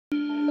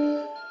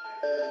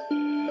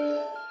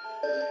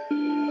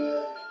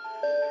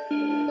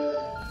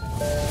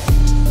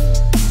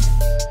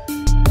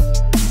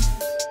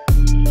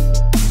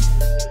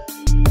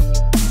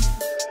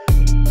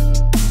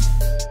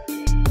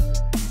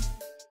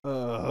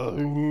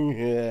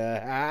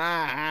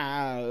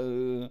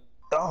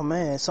Oh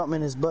man, something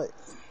in his butt.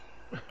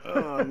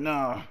 Oh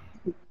no.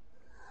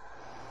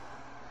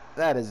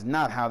 That is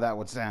not how that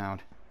would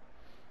sound.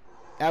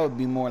 That would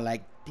be more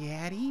like,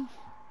 Daddy?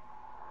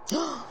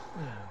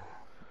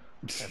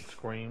 And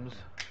screams.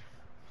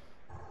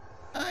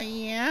 Oh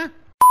yeah?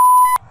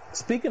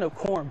 Speaking of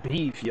corned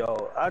beef,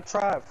 yo, I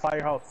tried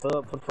Firehouse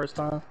Sub for the first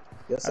time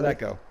yesterday. How'd that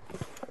go?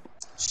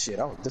 Shit,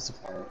 I was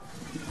disappointed.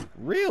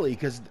 Really?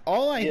 Because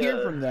all I hear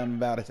Yeah. from them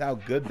about is how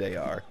good they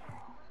are.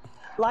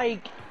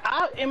 Like,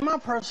 in my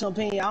personal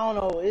opinion, I don't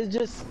know. It's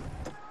just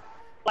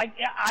like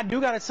I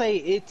do gotta say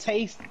it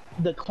tastes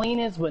the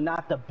cleanest, but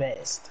not the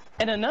best.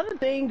 And another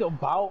thing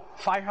about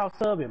Firehouse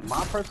Sub, in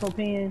my personal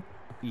opinion,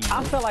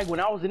 I felt like when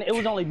I was in, it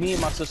was only me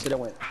and my sister that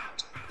went.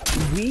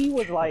 We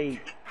was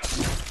like,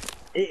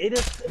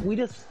 we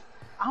just,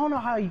 I don't know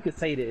how you could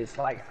say this.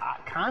 Like, I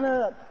kind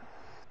of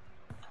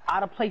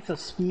out of place a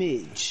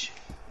smidge.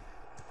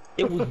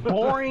 It was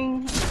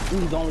boring. It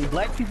was only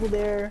black people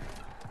there.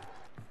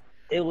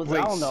 It was,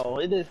 I don't know.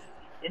 It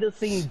just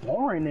seemed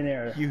boring in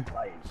there. You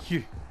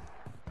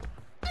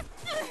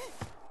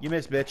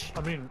miss, bitch.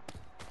 I mean,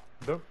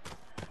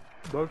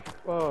 those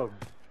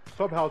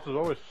sub houses are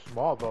always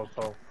small though,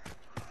 so.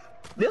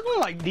 This one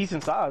like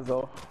decent size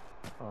though.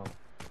 Oh.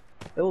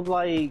 It was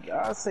like,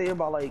 I'd say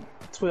about like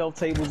 12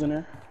 tables in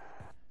there.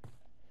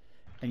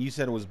 And you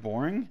said it was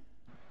boring?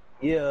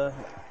 Yeah.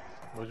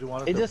 What did you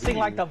want It just seemed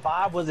like the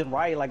vibe wasn't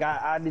right. Like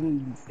I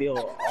didn't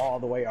feel all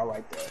the way all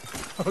right there.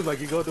 I was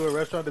like, you go to a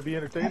restaurant to be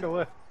entertained or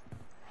what?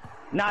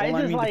 Nah, Well, it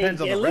I just mean, like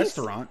depends on at the least,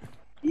 restaurant.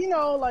 you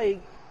know,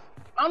 like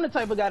I'm the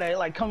type of guy that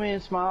like come in,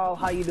 smile,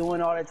 how you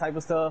doing, all that type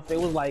of stuff. It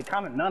was like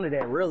kind of none of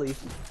that really.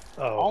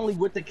 Oh. Only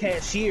with the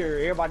cashier,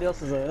 everybody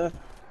else is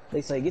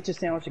they say get your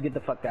sandwich and get the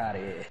fuck out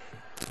of here.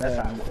 That's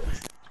how it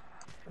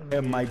was.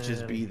 It might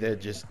just be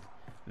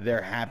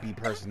their happy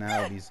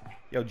personalities.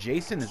 Yo,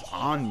 Jason is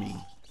on me.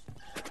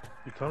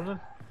 You tunneling?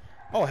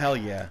 Oh, hell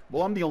yeah.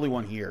 Well, I'm the only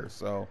one here,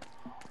 so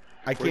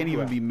I can't you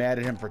even at? be mad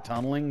at him for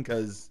tunneling,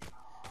 because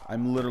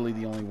I'm literally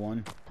the only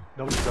one.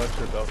 Nobody does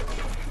shit though.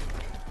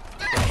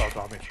 Don't talk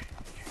about me.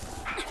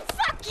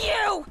 Fuck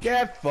you!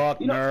 Get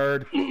fucked,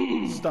 nerd.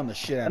 Stun the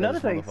shit out Another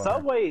of this thing,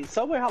 motherfucker.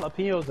 Subway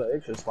jalapenos are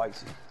extra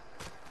spicy.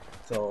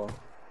 So,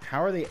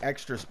 How are they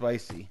extra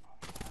spicy?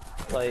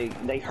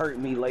 like, they hurt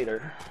me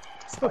later.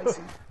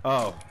 Spicy.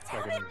 Oh.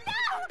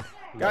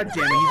 God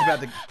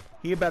damn it,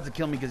 he's about to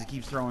kill me because he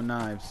keeps throwing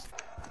knives.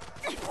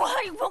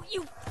 Why won't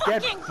you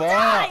Get fucking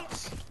die?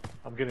 fucked!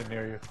 I'm getting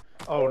near you.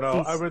 Oh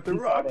no, I went the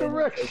wrong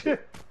direction.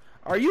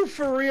 Are you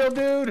for real,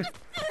 dude?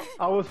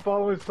 I was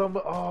following some.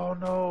 Oh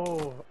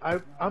no,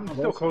 I'm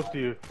still close to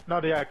you. No,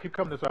 yeah, keep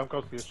coming this way. I'm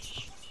close to you.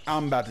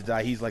 I'm about to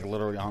die. He's like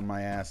literally on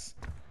my ass.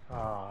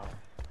 Ah,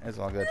 It's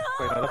all good.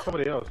 wait, no, that's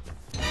somebody else.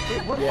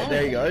 Yeah,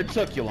 there you go. It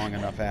took you long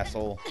enough,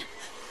 asshole.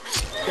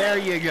 There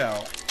you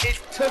go. It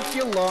took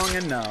you long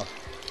enough.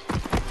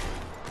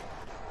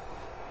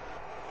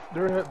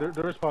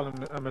 There is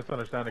probably a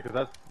misunderstanding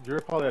because you're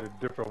probably at a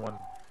different one.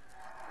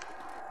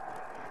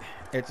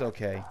 It's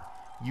okay.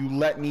 You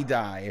let me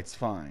die. It's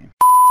fine.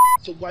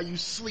 So while you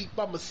sleep,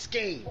 I'ma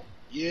skate.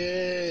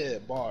 Yeah,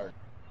 bar.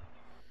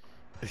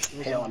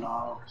 Hell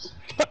no.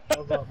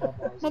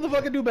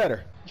 Motherfucker, do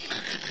better.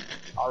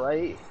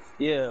 Alright?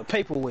 Yeah,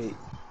 paperweight.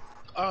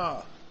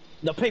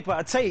 The paper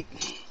I take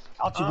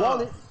out your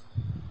wallet.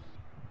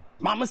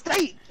 My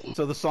mistake.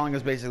 So the song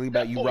is basically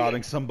about you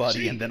robbing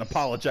somebody and then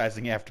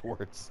apologizing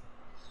afterwards.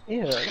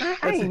 Yeah,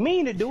 I ain't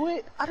mean to do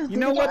it. I just You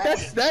know what?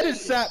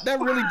 That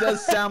really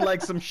does sound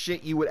like some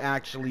shit you would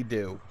actually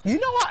do. You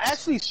know, I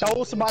actually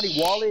stole somebody's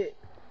wallet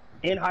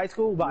in high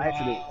school by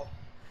accident.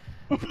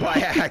 By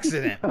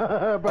accident.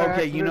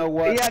 Okay, you know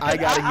what? Yeah, I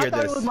gotta hear I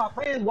thought this. it was my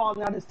friend's wallet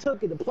and I just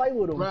took it to play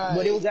with him. Right.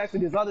 But it was actually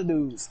this other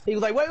dude's. He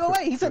was like, wait.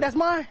 He said, that's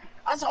mine.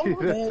 I said, oh,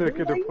 my man. Took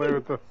it to play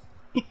with them.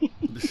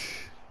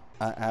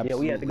 Yeah,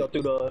 we had to go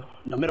through the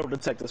metal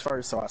detectors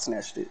first, so I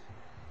snatched it.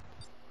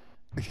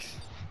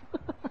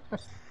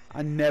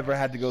 I never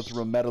had to go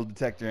through a metal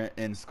detector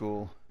in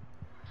school.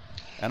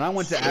 And I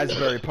went to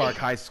Asbury Park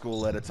High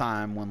School at a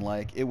time when,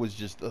 like, it was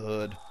just the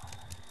hood.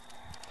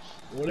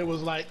 When it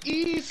was like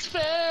East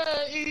Fair,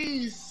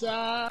 East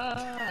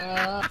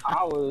Side.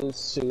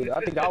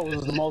 I think I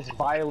was the most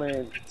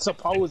violent,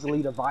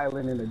 supposedly the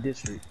violent in the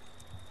district.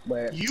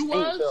 But You it didn't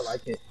was? feel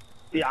like it.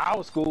 Yeah, I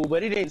was cool,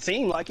 but it didn't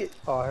seem like it.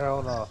 Oh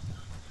hell no.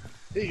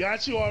 He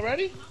got you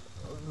already?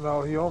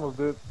 No, he almost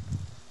did.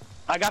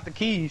 I got the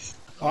keys.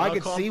 Oh, I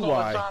could see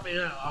why. Tommy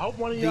now. I hope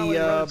one of y'all ain't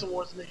running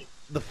towards me.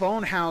 The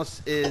phone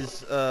house is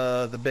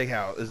the big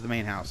house, is the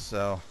main house,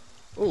 so.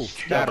 Ooh,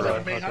 That was battery.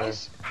 at the main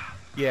house?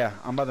 Yeah,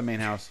 I'm by the main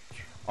house.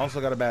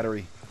 Also got a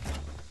battery.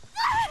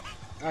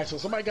 Alright, so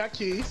somebody got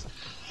keys.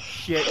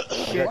 Shit.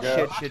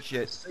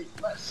 Say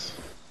less.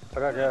 I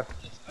got gas.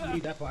 You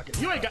need that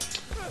pocket. You ain't got.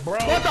 Bro,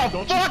 What the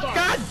don't you fuck? start.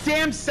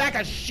 Goddamn sack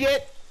of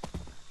shit!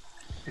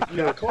 You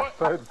got caught?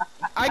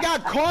 I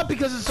got caught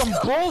because of some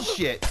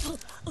bullshit.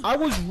 I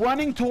was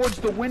running towards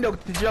the window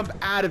to jump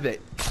out of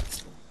it.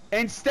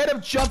 Instead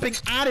of jumping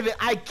out of it,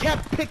 I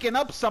kept picking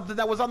up something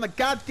that was on the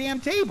goddamn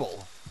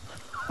table.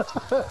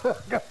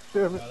 God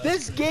damn it.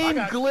 This game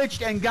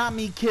glitched and got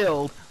me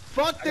killed.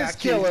 Fuck this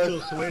killer.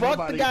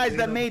 Fuck the guys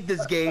that made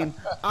this game.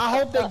 I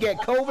hope they get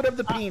COVID of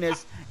the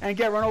penis and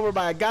get run over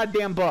by a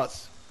goddamn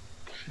bus.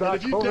 And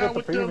if you down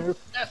with them,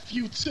 F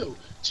you too.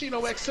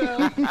 Chino XL,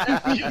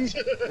 F you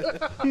too.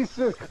 He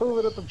said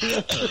COVID at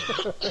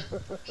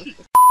the penis.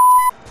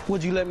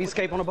 Would you let me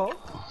escape on a boat?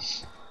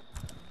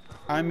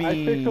 I mean,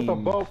 I picked up a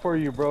boat for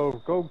you,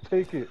 bro. Go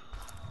take it.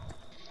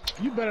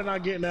 You better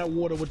not get in that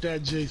water with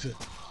that Jason.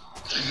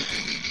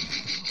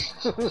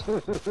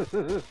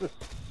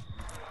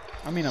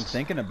 I mean, I'm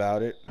thinking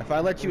about it. If I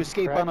let you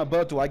escape on a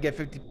boat, do I get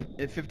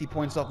 50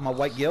 points off my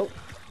white guilt?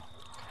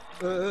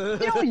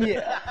 Hell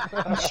yeah.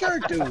 You sure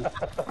do.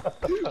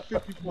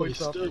 50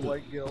 points off the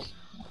white guilt.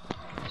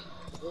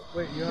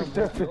 Wait, you have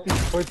 50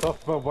 points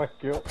off my white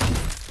guilt.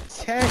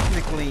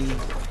 Technically,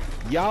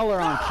 y'all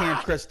are on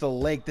Camp Crystal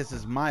Lake. This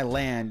is my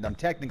land. I'm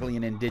technically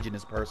an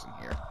indigenous person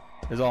here.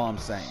 Is all I'm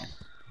saying.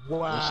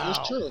 Wow. It's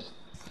true.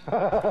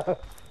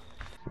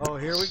 Oh,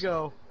 here we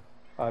go.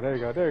 Oh, there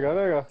you go, there you go,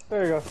 there you go,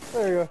 there you go,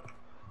 there you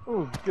go.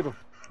 Ooh, get him.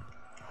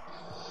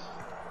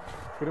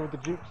 Get him with the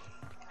jukes.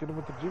 Get him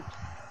with the jukes.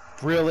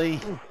 Really?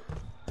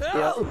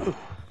 Yeah.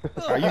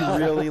 Are you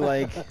really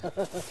like...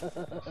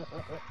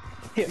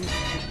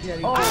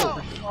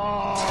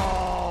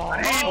 Oh,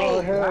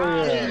 hell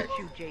yeah.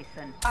 You,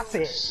 Jason. I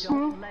said,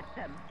 Don't let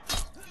them.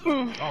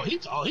 Oh,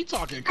 he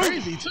talking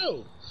crazy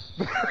too.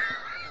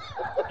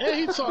 Yeah,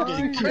 he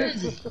talking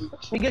crazy.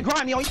 you get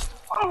grimy on you.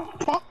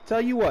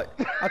 Tell you what.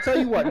 I'll tell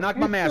you what. Knock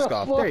my mask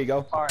off. There you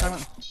go.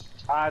 Alright.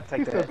 I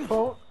take that.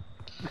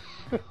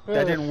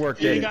 That didn't work,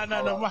 He did ain't it? got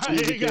nothing to mind.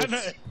 He ain't got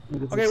nothing.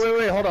 Okay,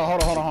 wait. Hold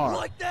on.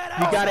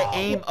 You gotta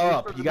aim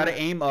up. You gotta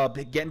aim up.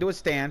 Get into a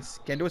stance.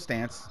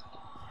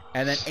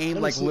 And then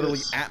aim like literally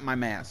at my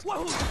mask.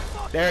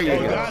 There you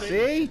go.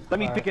 See? Let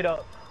me pick it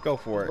up. Go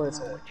for it.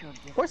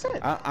 Where's it?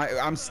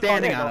 I'm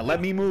standing on it.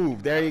 Let me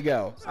move. There you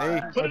go. See?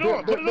 Put it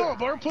on,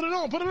 bro. Put it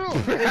on.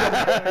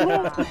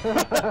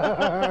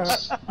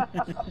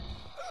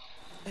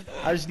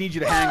 I just need you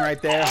to hang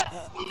right there.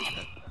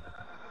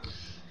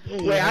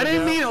 Wait, I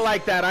didn't mean it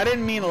like that. I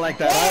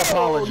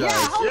apologize.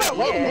 Yeah, hold on.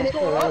 Wait a minute.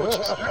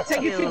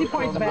 Take your 50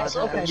 points back.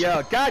 Okay.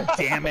 Yo, god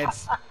damn it.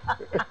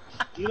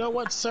 You know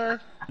what, sir?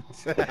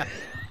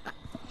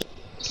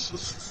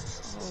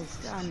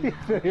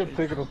 Him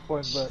taking those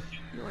points back.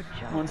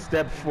 One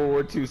step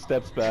forward, 2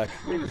 steps back.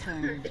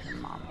 Return to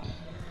mommy.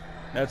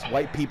 That's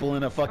white people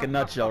in a fucking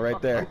nutshell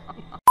right there.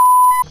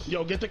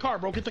 Yo, get the car,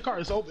 bro. Get the car.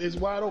 It's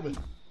wide open.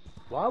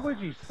 Why would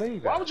you say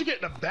that? Why would you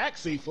get in the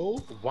backseat, fool?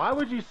 Why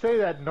would you say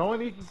that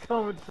knowing he can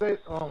come and say,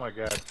 oh my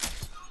god.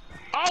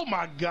 Oh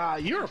my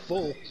god, you're a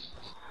fool.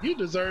 You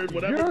deserve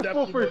whatever You're a death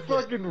fool you for get.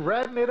 fucking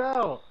ratting it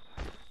out.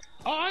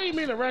 Oh, I didn't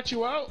mean to rat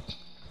you out.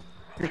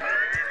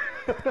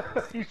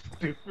 You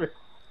stupid.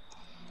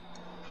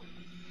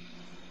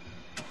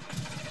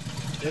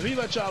 If he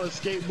let y'all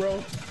escape,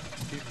 bro,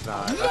 He's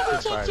not. never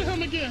That's talk to exciting.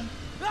 him again.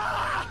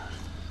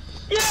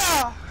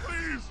 Yeah!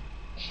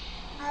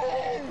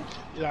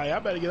 Yeah, y'all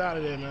better get out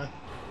of there, man.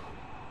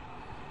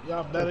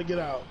 Y'all better get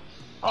out.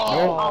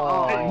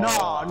 No. There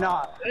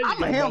you I'm go,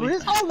 gonna handle buddy.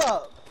 this. Hold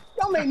up.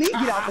 Y'all made me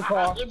get out the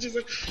car.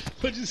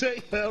 What'd you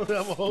say?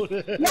 I'm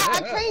holding. Nah,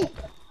 I can't.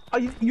 Oh,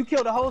 you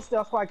killed the whole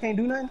stealth squad. Can't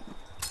do nothing?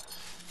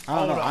 I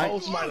don't know. The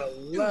host might have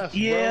left,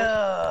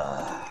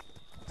 Yeah.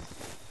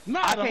 bro.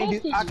 Nah, I the can't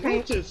host do- is I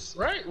can't- Rutus,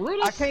 right?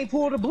 Rutus? I can't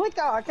pull the blink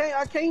out. I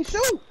can't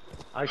shoot.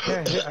 I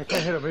can't hit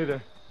him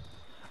either.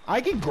 I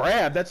can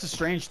grab. That's a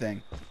strange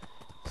thing.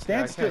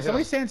 Stand I still. can't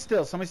Somebody hit stand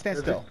still. Somebody stand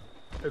still.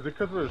 Is it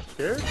because we're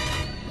scared?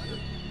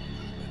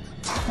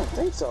 I don't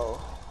think so.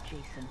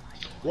 Jason,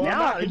 Well, Now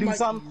nah, I can he do might-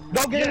 something.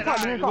 Don't get in the car.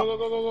 Get in the car.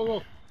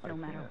 Go. no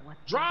matter what.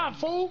 Drive,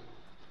 fool.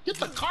 Get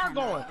the car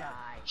going. Die.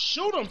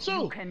 Shoot him, You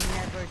too. can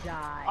never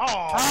die.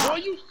 Oh, boy,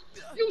 you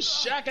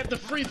Shaq at the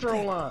free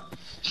throw line.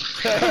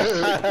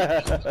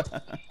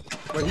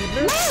 But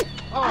he missed.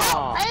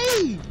 Oh,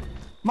 Hey!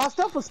 My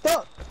stuff was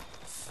stuck.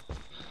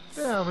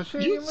 damn,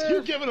 machine You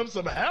man. giving him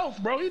some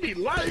health, bro. He need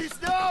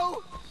life.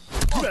 No.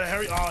 You better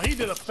hurry. Oh, he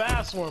did a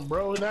fast one,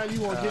 bro. Now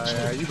you won't get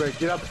Yeah, you. you better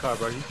get out the car,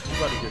 bro. You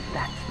about to get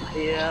That's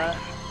my Yeah.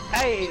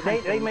 Hey,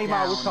 they made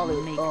my what's called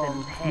Make it? them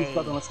You pay.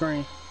 stuck on the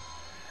screen.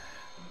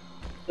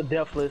 The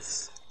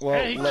deathless. Well,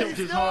 And he killed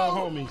his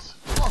whole homies.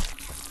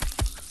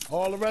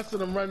 All the rest of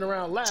them running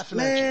around laughing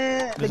at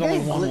Man, There's the only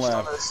game one glitched on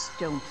left. us.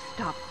 Don't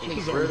stop, you.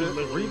 Jason.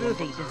 Read They this.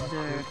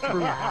 deserve to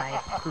die.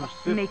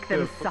 Make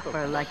them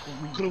suffer like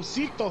we.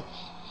 Crucito.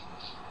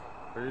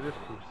 Read this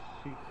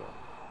crucito.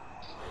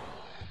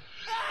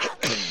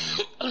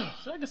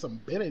 Should I get some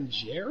Ben and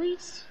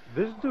Jerry's?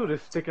 This dude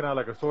is sticking out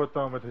like a sore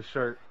thumb with his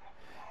shirt.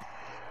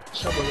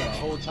 Trouble got a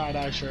whole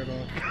tie-dye shirt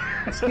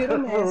on.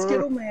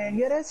 Skittle man.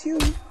 Yeah, that's you.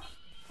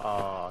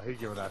 Oh, he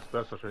giving that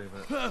special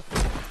treatment.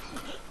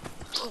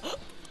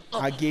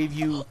 I gave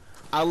you.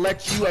 I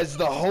let you, as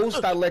the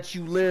host, I let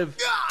you live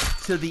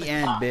to the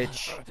end,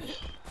 bitch.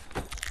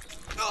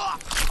 Oh,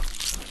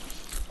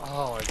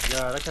 Oh my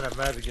god, I can't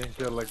imagine getting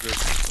killed like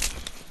this.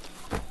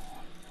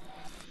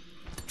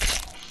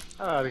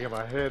 I gotta get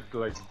my head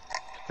like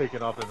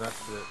taken off in that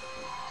shit.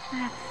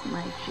 That's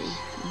my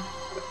Jason.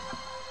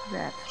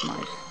 That's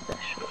my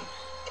special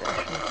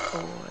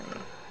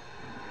boy.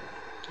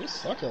 You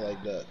suck it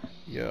like that.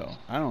 Yo,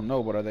 I don't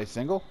know, but are they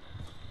single?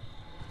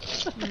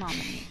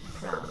 Mommy,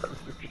 proud.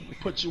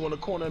 Put you in the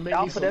corner and make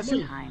Alpha, me some that's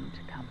money. Time to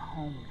come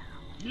home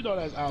now. You know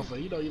that's Alpha.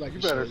 You know you like You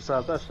the better shit.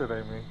 stop, that shit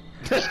ain't me.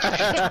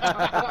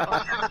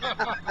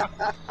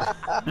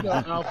 You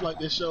know Alpha like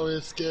to show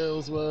his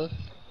skills, man.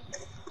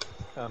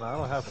 No, I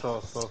don't have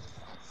sauce, so.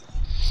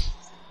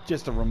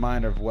 Just a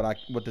reminder of what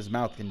this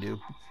mouth can do.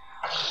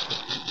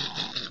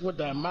 What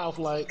that mouth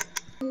like.